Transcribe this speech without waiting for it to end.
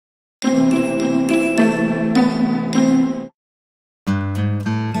What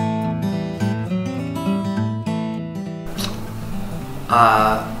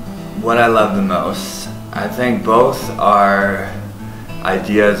I love the most, I think both are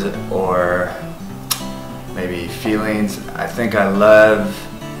ideas or maybe feelings. I think I love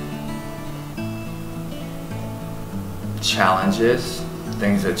challenges,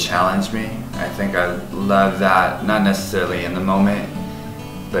 things that challenge me. I think I love that, not necessarily in the moment,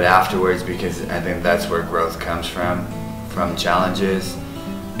 but afterwards, because I think that's where growth comes from challenges.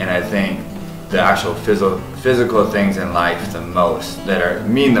 And I think the actual physical things in life that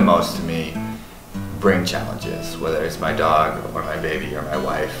mean the most to me bring challenges, whether it's my dog or my baby or my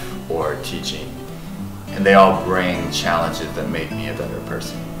wife or teaching. And they all bring challenges that make me a better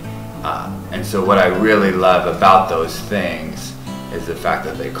person. And so what I really love about those things is the fact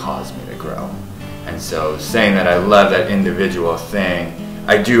that they cause me to grow. And so saying that I love that individual thing,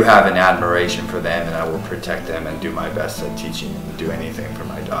 I do have an admiration for them, and I will protect them and do my best at teaching them to do anything for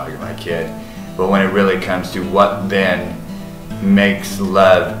my dog or my kid. But when it really comes to what then makes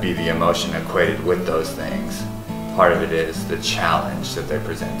love be the emotion equated with those things, part of it is the challenge that they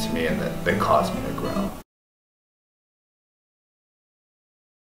present to me and that they cause me to grow.